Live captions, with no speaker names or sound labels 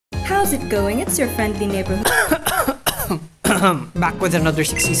How's it going? It's your friendly neighborhood. Back with another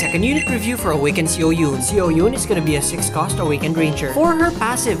 60-second unit review for Awakened Seo Yoon. Seo Yoon is gonna be a 6-cost Awakened Ranger. For her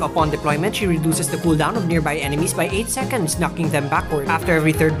passive, upon deployment, she reduces the cooldown of nearby enemies by 8 seconds, knocking them backward. After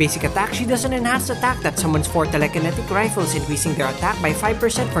every third basic attack, she does an enhanced attack that summons 4 telekinetic rifles, increasing their attack by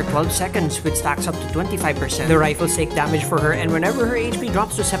 5% for 12 seconds, which stacks up to 25%. The rifles take damage for her, and whenever her HP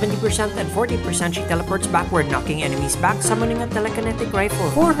drops to 70% and 40%, she teleports backward, knocking enemies back, summoning a telekinetic rifle.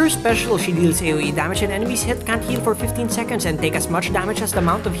 For her special, she deals AoE damage and enemies hit can't heal for 15 seconds and take as much damage as the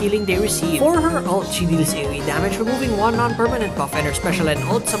amount of healing they receive. For her ult, she deals AoE damage, removing one non-permanent buff, and her special and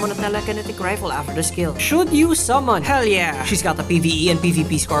ult summon a telekinetic rifle after the skill. Should you summon? Hell yeah! She's got a PvE and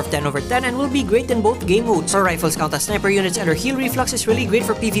PvP score of 10/10 and will be great in both game modes. Her rifles count as sniper units, and her heal reflux is really great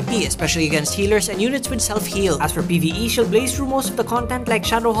for PvP, especially against healers and units with self-heal. As for PvE, she'll blaze through most of the content like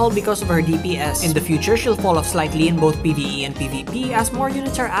Shadow Hall because of her DPS. In the future, she'll fall off slightly in both PvE and PvP as more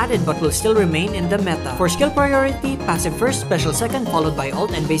units are added, but will still remain in the meta. For skill priority, passive first, special second, followed by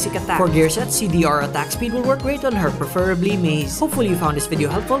ult and basic attack. For gear sets, CDR attack speed will work great on her, preferably Maze. Hopefully you found this video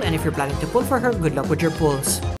helpful, and if you're planning to pull for her, good luck with your pulls.